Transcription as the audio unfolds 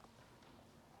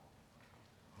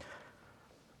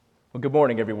Good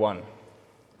morning, everyone.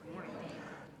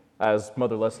 As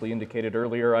Mother Leslie indicated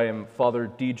earlier, I am Father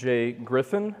D.J.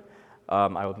 Griffin.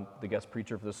 I'm the guest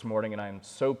preacher for this morning, and I am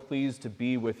so pleased to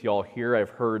be with y'all here. I've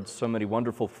heard so many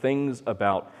wonderful things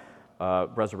about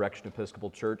Resurrection Episcopal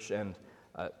Church, and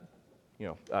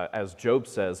as Job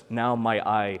says, now my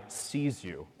eye sees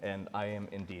you, and I am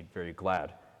indeed very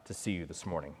glad to see you this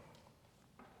morning.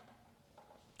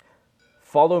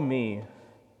 Follow me,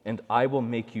 and I will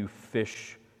make you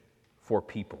fish for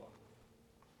people.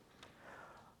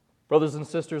 Brothers and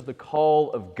sisters, the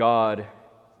call of God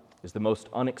is the most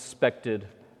unexpected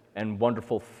and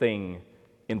wonderful thing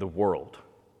in the world.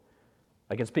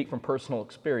 I can speak from personal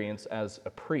experience as a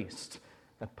priest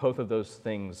that both of those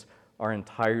things are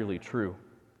entirely true.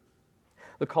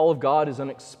 The call of God is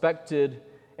unexpected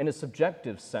in a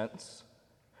subjective sense.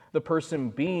 The person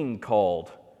being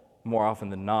called, more often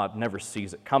than not, never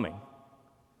sees it coming.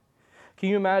 Can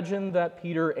you imagine that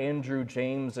Peter, Andrew,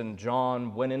 James, and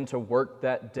John went into work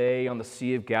that day on the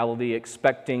Sea of Galilee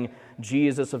expecting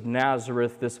Jesus of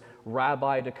Nazareth, this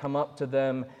rabbi, to come up to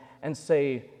them and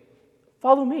say,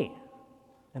 "Follow me,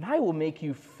 and I will make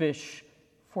you fish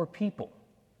for people"?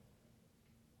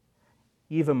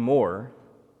 Even more,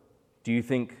 do you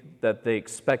think that they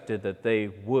expected that they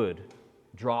would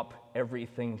drop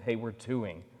everything they were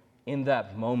doing in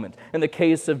that moment? In the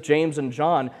case of James and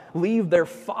John, leave their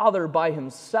father by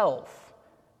himself,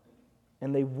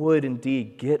 and they would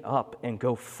indeed get up and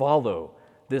go follow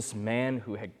this man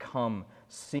who had come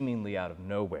seemingly out of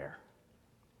nowhere.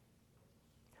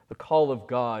 The call of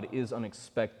God is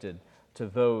unexpected to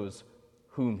those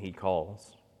whom he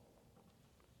calls.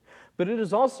 But it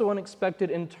is also unexpected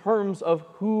in terms of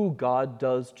who God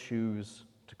does choose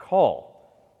to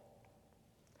call.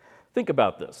 Think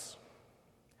about this.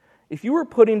 If you were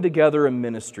putting together a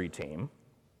ministry team,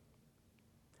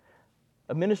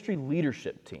 a ministry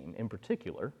leadership team in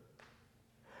particular,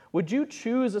 would you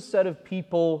choose a set of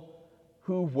people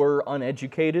who were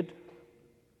uneducated?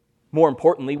 More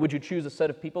importantly, would you choose a set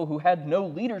of people who had no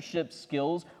leadership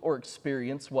skills or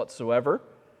experience whatsoever?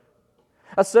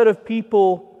 A set of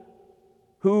people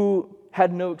who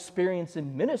had no experience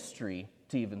in ministry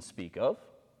to even speak of?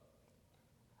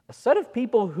 A set of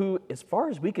people who, as far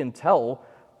as we can tell,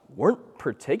 weren't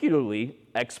particularly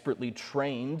expertly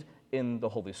trained in the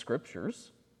Holy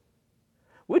Scriptures?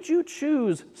 Would you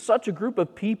choose such a group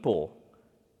of people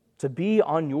to be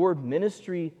on your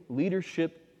ministry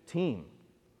leadership team?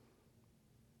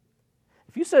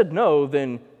 If you said no,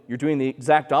 then you're doing the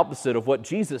exact opposite of what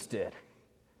Jesus did,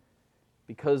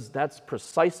 because that's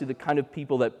precisely the kind of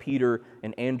people that Peter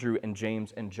and Andrew and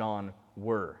James and John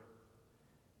were.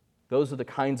 Those are the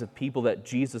kinds of people that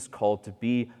Jesus called to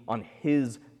be on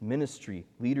his ministry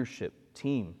leadership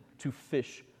team, to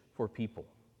fish for people.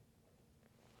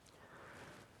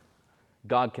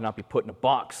 God cannot be put in a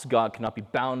box. God cannot be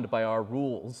bound by our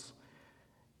rules.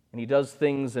 And he does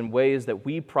things in ways that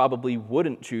we probably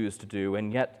wouldn't choose to do,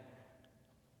 and yet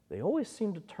they always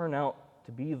seem to turn out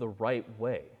to be the right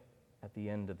way at the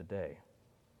end of the day.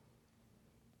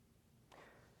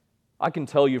 I can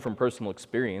tell you from personal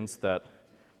experience that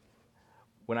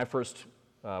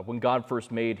when God first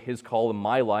made his call in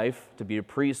my life to be a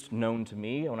priest known to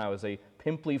me when I was a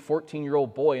pimply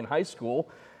 14-year-old boy in high school,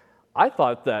 I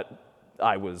thought that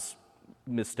I was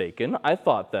mistaken. I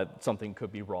thought that something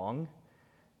could be wrong.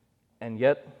 And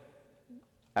yet,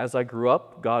 as I grew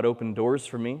up, God opened doors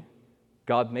for me.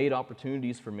 God made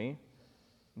opportunities for me.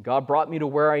 God brought me to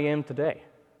where I am today.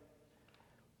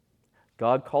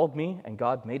 God called me, and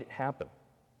God made it happen.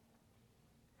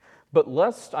 But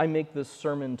lest I make this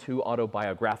sermon too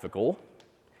autobiographical,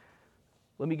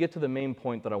 let me get to the main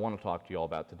point that I want to talk to you all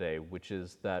about today, which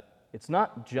is that it's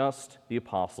not just the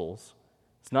apostles,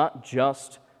 it's not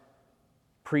just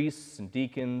priests and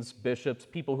deacons, bishops,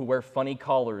 people who wear funny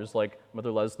collars like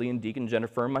Mother Leslie and Deacon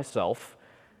Jennifer and myself.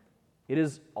 It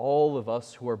is all of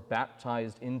us who are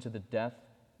baptized into the death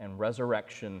and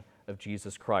resurrection of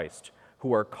Jesus Christ,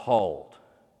 who are called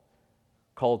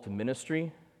to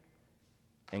ministry,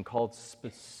 and called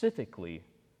specifically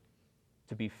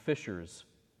to be fishers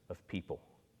of people.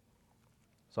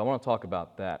 So I want to talk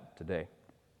about that today.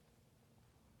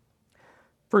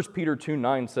 1 Peter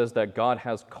 2:9 says that God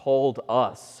has called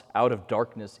us out of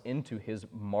darkness into his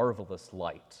marvelous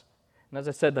light. And as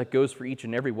I said, that goes for each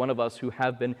and every one of us who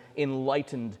have been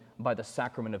enlightened by the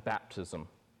sacrament of baptism.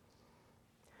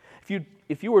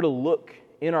 If you were to look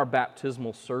in our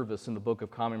baptismal service in the Book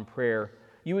of Common Prayer,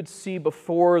 you would see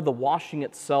before the washing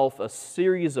itself a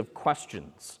series of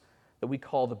questions that we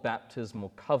call the baptismal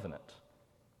covenant.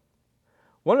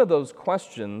 One of those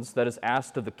questions that is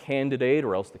asked of the candidate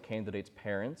or else the candidate's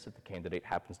parents, if the candidate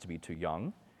happens to be too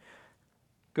young,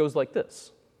 goes like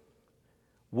this.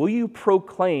 Will you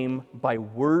proclaim by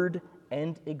word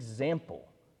and example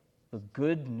the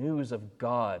good news of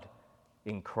God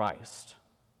in Christ?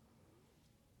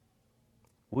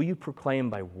 Will you proclaim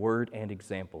by word and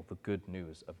example the good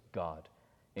news of God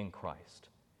in Christ?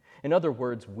 In other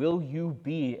words, will you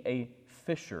be a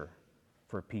fisher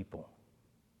for people?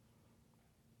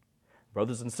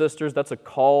 Brothers and sisters, that's a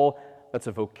call, that's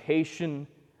a vocation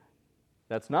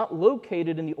that's not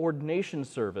located in the ordination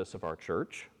service of our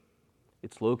church.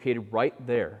 It's located right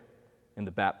there in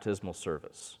the baptismal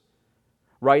service,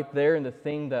 right there in the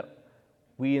thing that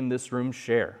we in this room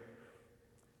share,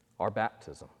 our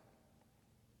baptism.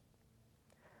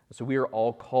 So we are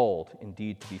all called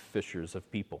indeed to be fishers of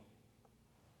people.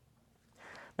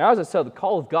 Now, as I said, the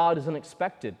call of God is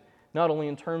unexpected, not only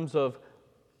in terms of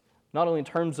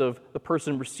the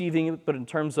person receiving it, but in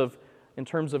terms of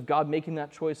God making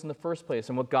that choice in the first place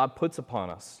and what God puts upon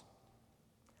us.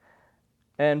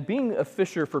 And being a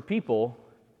fisher for people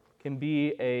can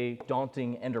be a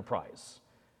daunting enterprise,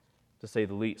 to say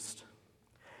the least.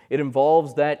 It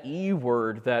involves that E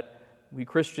word that we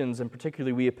Christians, and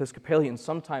particularly we Episcopalians,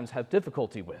 sometimes have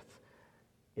difficulty with: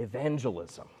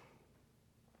 evangelism.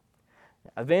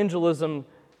 Evangelism,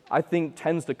 I think,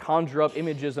 tends to conjure up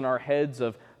images in our heads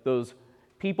of those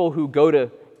people who go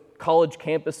to college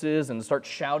campuses and start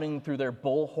shouting through their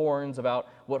bullhorns about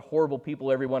what horrible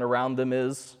people everyone around them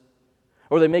is.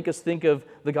 Or they make us think of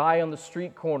the guy on the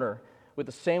street corner with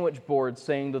the sandwich board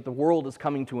saying that the world is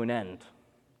coming to an end.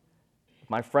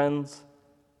 My friends,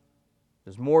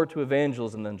 there's more to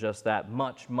evangelism than just that.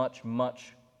 Much, much,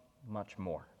 much, much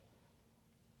more.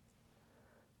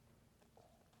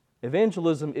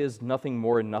 Evangelism is nothing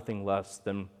more and nothing less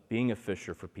than being a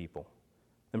fisher for people,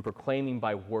 than proclaiming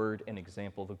by word and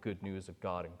example the good news of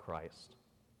God in Christ.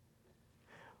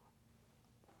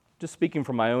 Just speaking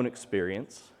from my own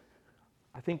experience,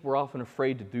 I think we're often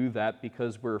afraid to do that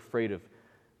because we're afraid of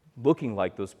looking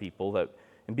like those people,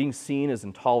 and being seen as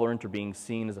intolerant or being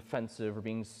seen as offensive or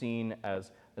being seen as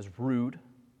rude.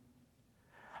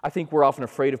 I think we're often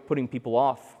afraid of putting people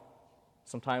off.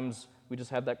 Sometimes we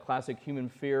just have that classic human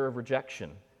fear of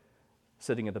rejection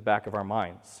sitting at the back of our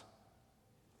minds.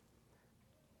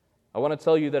 I want to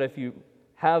tell you that if you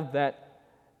have that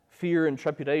fear and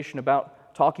trepidation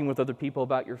about talking with other people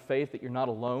about your faith, that you're not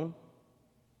alone,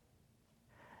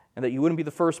 and that you wouldn't be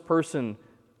the first person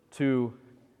to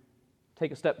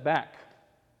take a step back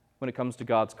when it comes to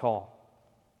God's call.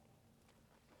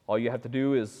 All you have to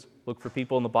do is look for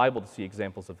people in the Bible to see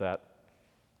examples of that.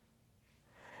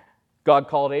 God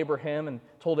called Abraham and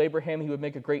told Abraham he would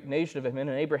make a great nation of him, and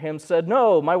Abraham said,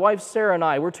 "No, my wife Sarah and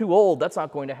I, we're too old. That's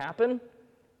not going to happen."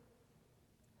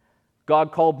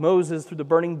 God called Moses through the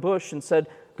burning bush and said,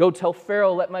 "Go tell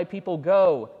Pharaoh, let my people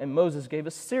go." And Moses gave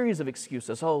a series of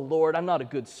excuses. "Oh, Lord, I'm not a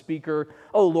good speaker.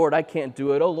 Oh, Lord, I can't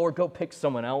do it. Oh, Lord, go pick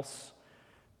someone else."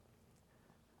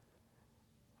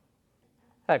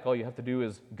 Heck, all you have to do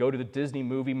is go to the Disney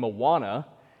movie Moana,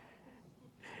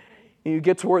 and you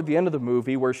get toward the end of the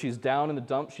movie where she's down in the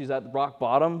dumps, she's at the rock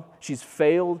bottom, she's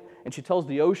failed, and she tells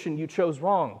the ocean, "You chose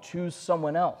wrong. Choose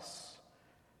someone else."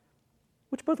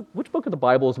 Which book of the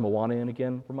Bible is Moana in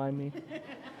again? Remind me.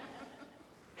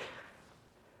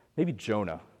 Maybe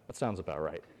Jonah. That sounds about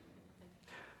right.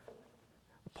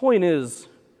 The point is,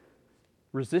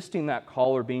 resisting that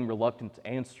call or being reluctant to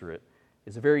answer it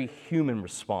is a very human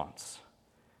response.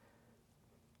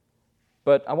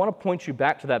 But I want to point you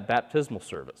back to that baptismal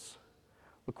service.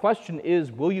 The question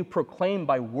is, will you proclaim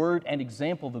by word and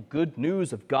example the good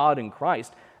news of God in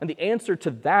Christ? And the answer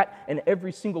to that and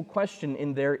every single question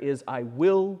in there is, I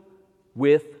will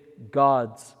with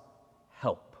God's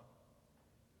help.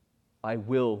 I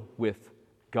will with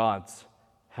God's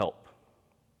help.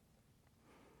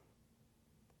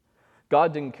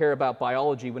 God didn't care about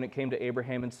biology when it came to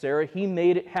Abraham and Sarah. He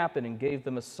made it happen and gave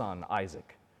them a son,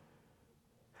 Isaac.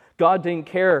 God didn't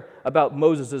care about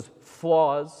Moses'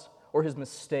 flaws or his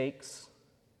mistakes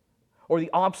or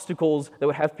the obstacles that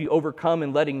would have to be overcome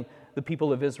in letting the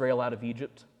people of Israel out of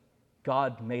Egypt.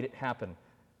 God made it happen.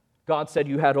 God said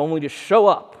you had only to show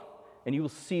up and you will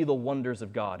see the wonders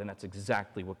of God, and that's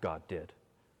exactly what God did.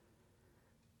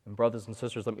 And brothers and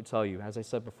sisters, let me tell you, as I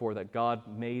said before, that God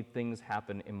made things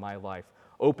happen in my life,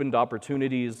 opened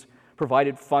opportunities,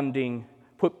 provided funding,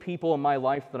 put people in my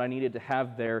life that I needed to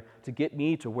have there to get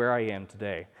me to where I am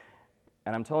today.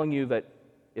 And I'm telling you that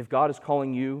if God is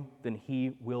calling you, then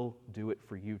He will do it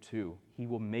for you too. He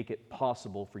will make it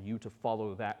possible for you to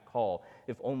follow that call,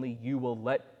 if only you will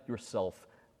let yourself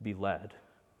be led.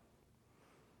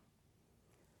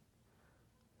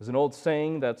 There's an old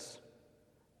saying that's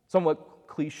somewhat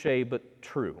cliche but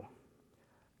true.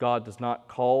 God does not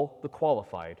call the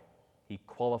qualified, he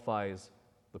qualifies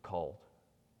the called.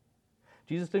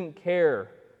 Jesus didn't care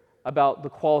about the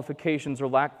qualifications or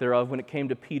lack thereof when it came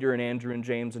to Peter and Andrew and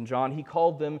James and John. He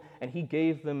called them and he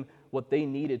gave them what they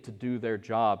needed to do their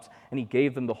jobs. And he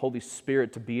gave them the Holy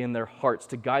Spirit to be in their hearts,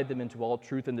 to guide them into all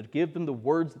truth, and to give them the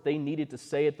words that they needed to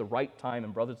say at the right time.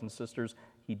 And brothers and sisters,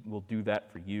 he will do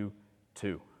that for you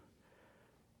too.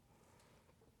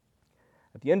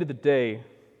 At the end of the day,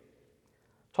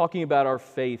 talking about our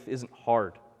faith isn't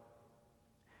hard.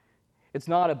 It's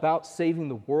not about saving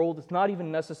the world. It's not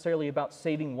even necessarily about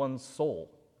saving one's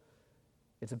soul.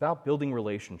 It's about building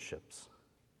relationships.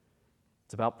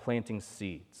 It's about planting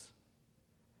seeds.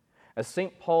 As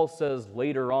St. Paul says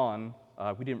later on,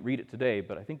 we didn't read it today,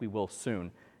 but I think we will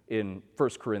soon, in 1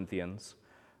 Corinthians,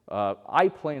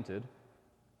 I planted,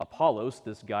 Apollos,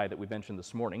 this guy that we mentioned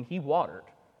this morning, he watered,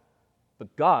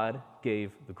 but God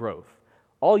gave the growth.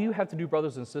 All you have to do,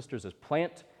 brothers and sisters, is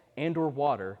plant and or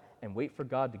water and wait for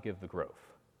God to give the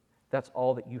growth. That's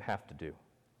all that you have to do.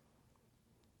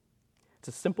 It's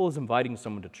as simple as inviting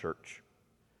someone to church.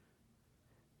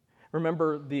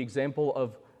 Remember the example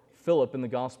of Philip in the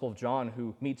Gospel of John,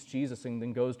 who meets Jesus and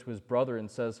then goes to his brother and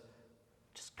says,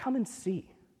 just come and see.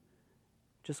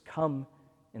 Just come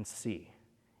and see.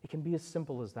 It can be as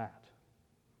simple as that.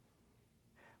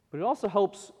 But it also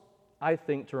helps, I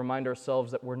think, to remind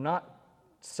ourselves that we're not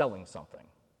selling something.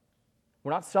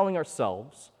 We're not selling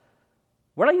ourselves.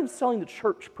 We're not even selling the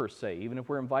church per se, even if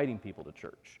we're inviting people to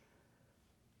church.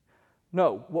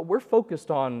 No, what we're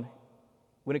focused on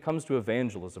when it comes to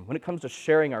evangelism, when it comes to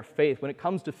sharing our faith, when it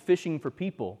comes to fishing for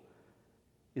people,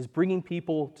 is bringing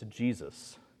people to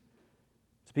Jesus.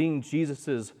 It's being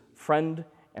Jesus' friend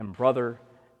and brother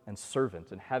and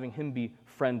servant, and having him be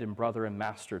friend and brother and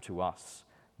master to us.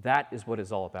 That is what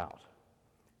it's all about.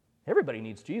 Everybody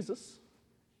needs Jesus.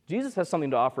 Jesus has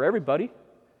something to offer everybody.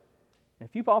 And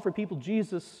if you offer people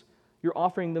Jesus, you're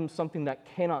offering them something that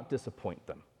cannot disappoint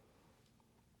them.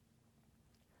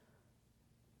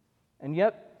 And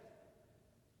yet,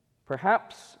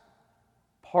 perhaps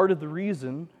part of the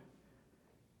reason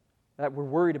that we're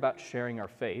worried about sharing our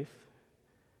faith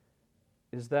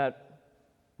is that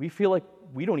we feel like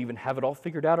we don't even have it all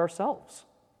figured out ourselves.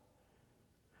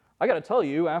 I got to tell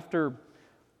you, after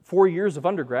 4 years of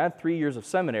undergrad, 3 years of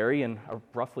seminary, and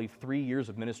roughly 3 years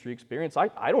of ministry experience,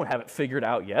 I don't have it figured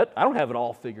out yet. I don't have it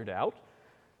all figured out.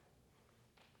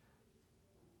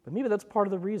 But maybe that's part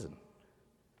of the reason.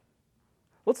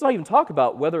 Let's not even talk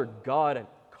about whether God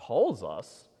calls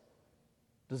us.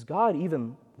 Does God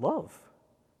even love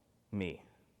me?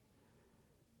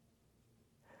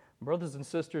 Brothers and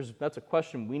sisters, that's a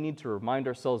question we need to remind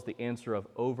ourselves the answer of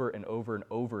over and over and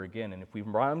over again. And if we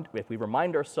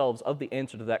remind ourselves of the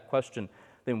answer to that question,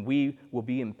 then we will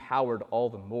be empowered all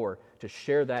the more to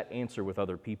share that answer with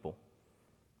other people.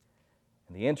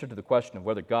 And the answer to the question of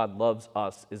whether God loves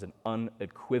us is an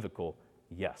unequivocal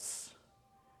yes.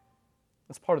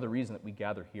 That's part of the reason that we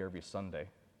gather here every Sunday,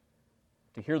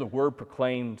 to hear the word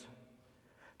proclaimed,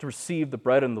 to receive the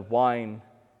bread and the wine,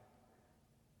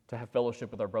 to have fellowship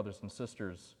with our brothers and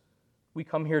sisters. We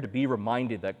come here to be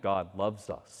reminded that God loves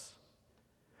us.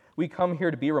 We come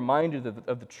here to be reminded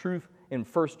of the truth in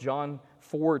 1 John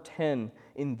 4:10.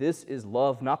 In this is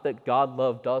love, not that God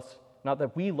loved us, not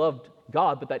that we loved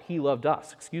God, but that he loved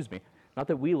us. Not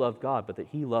that we loved God, but that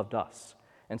he loved us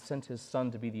and sent his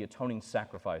Son to be the atoning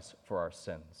sacrifice for our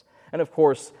sins. And of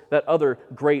course, that other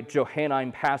great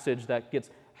Johannine passage that gets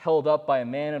held up by a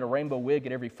man in a rainbow wig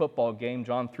at every football game,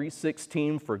 John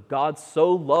 3:16, for God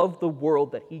so loved the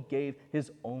world that he gave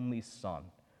his only Son,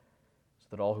 so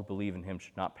that all who believe in him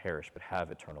should not perish but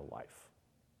have eternal life.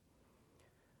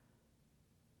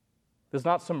 There's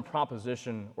not some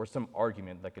proposition or some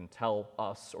argument that can tell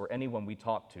us or anyone we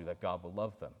talk to that God will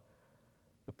love them.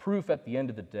 The proof at the end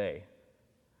of the day,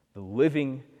 the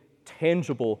living,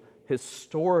 tangible,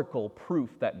 historical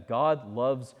proof that God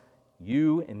loves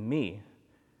you and me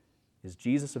is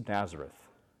Jesus of Nazareth,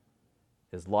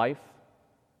 his life,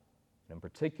 and in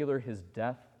particular his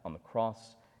death on the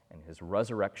cross and his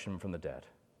resurrection from the dead.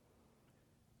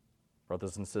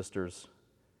 Brothers and sisters,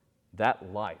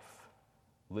 that life,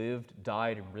 lived,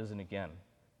 died, and risen again,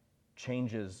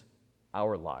 changes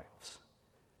our lives.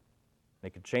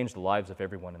 It could change the lives of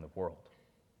everyone in the world.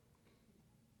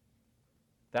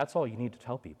 That's all you need to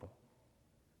tell people.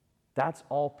 That's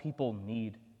all people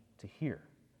need to hear.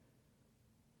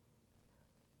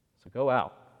 So go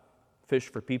out,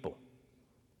 fish for people,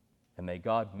 and may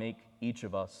God make each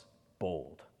of us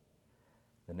bold.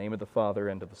 In the name of the Father,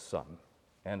 and of the Son,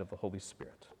 and of the Holy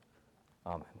Spirit.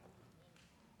 Amen.